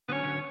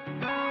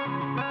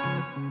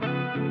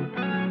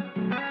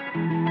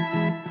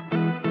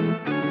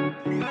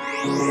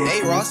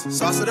Hey Ross,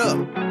 sauce it up.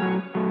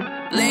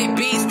 Late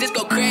beats, this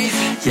go crazy.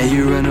 Yeah,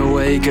 you ran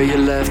away, girl, you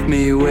left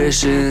me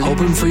wishing,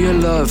 hoping for your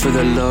love, for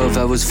the love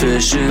I was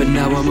fishing. But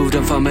now I moved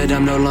on from it,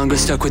 I'm no longer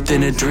stuck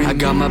within a dream. I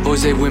got my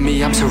boys, they with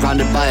me, I'm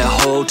surrounded by a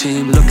whole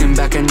team. Looking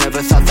back, I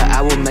never thought that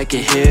I would make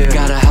it here.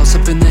 Got a house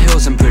up in the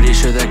hills, I'm pretty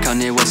sure that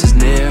Kanye West is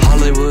near.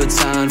 Hollywood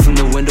sign from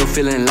the window,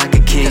 feeling like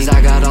a king. Cause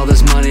I got all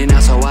this money now,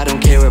 so I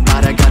don't care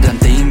about a goddamn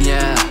thing,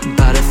 yeah.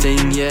 About a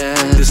thing, yeah.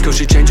 This girl,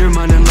 she changed her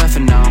mind and left,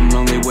 and now I'm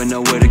lonely with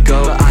nowhere to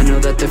go. But I know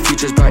that the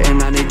future's bright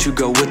and I need to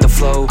go with the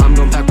flow. I'm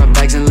gonna pack my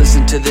bags and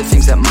listen to the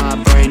things that my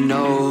brain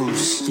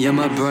knows. Yeah,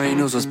 my brain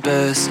knows what's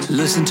best.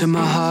 Listen to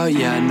my heart,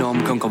 yeah, I know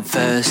I'm gonna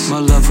confess. My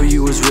love for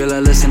you was real, I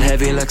listened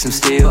heavy like some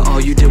steel. But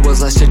all you did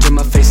was lie straight to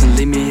my face and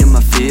leave me in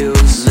my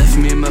feels. Left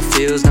me in my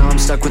feels, now I'm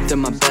stuck within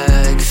my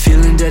bag.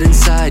 Feeling dead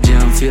inside, yeah,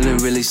 I'm feeling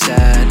really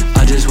sad.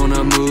 I just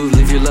wanna move,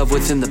 leave your love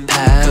within the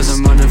past. Cause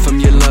I'm running from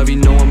your love, you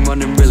know I'm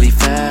running really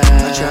fast.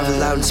 I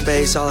travel out in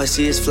space, all I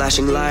see is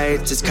flashing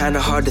lights. It's kinda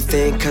hard to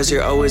think, cause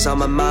you're always on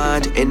my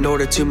mind. In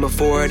order to move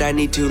forward, I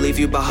need to leave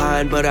you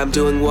behind. But I'm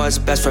doing what's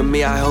best for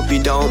me, I hope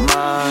you don't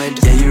mind.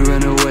 Yeah, you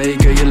ran away,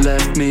 girl, you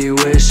left me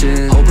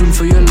wishing, hoping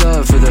for your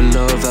love, for the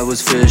love I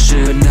was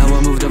fishing. But now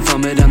I moved on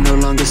from it, I'm no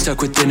longer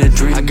stuck within a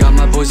dream. I got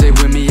my boys, they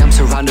with me, I'm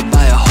surrounded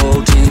by a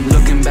whole team.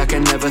 Looking back, I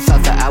never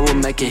thought that I would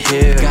make it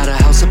here. Got a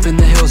house up in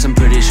the hills, I'm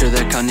pretty sure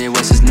that Kanye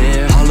West is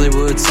near.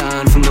 Hollywood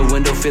sign from the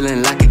window,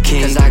 feeling like a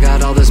king. Cause I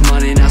got all this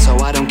money now, so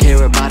I don't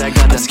care about a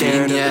goddamn thing,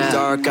 yeah. I'm scared of the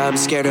dark, I'm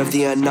scared of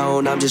the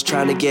unknown. I'm just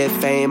trying to get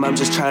fame, I'm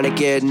just trying to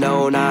get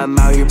known. I'm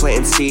out here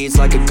planting seeds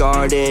like a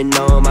garden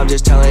gnome. I'm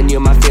just telling you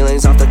my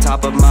feelings off the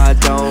top of my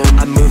dome.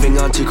 I'm moving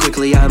on too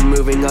quickly, I'm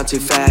moving on too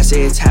fast.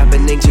 It's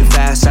happening too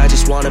fast, I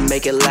just wanna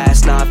make it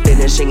last. Not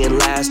finishing it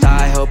last,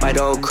 I hope I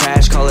don't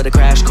crash. Call it a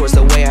crash course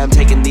the way I'm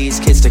taking these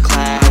kids to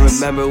class. I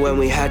remember when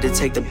we had to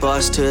take the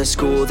bus to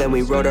school, then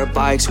we rode our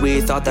bikes,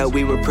 we thought that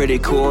we were pretty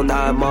cool.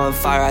 Now I'm on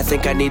fire, I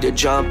think I need to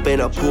jump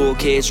in a pool.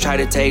 Kids try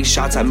to take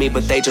shots at me,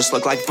 but they just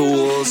look like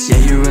fools. Yeah,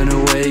 you ran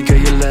away, girl,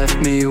 you left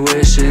me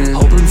wishing,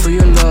 hoping for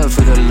your love,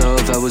 for the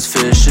love I was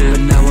fishing.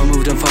 But now I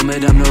moved on from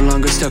it, I'm no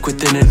longer stuck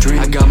within a dream.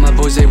 I got my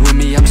boys, they with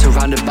me, I'm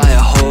surrounded by a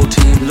whole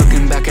team.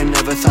 Looking back, I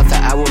never thought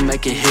that I would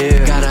make it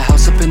here. Got a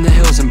house up in the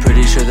hills, I'm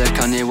pretty sure that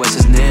Kanye West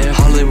is near.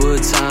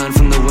 Hollywood sign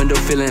from the window,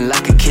 feeling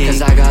like a king.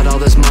 Cause I got all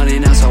this money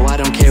now, so I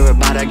don't care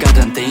about a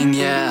goddamn thing,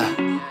 yeah.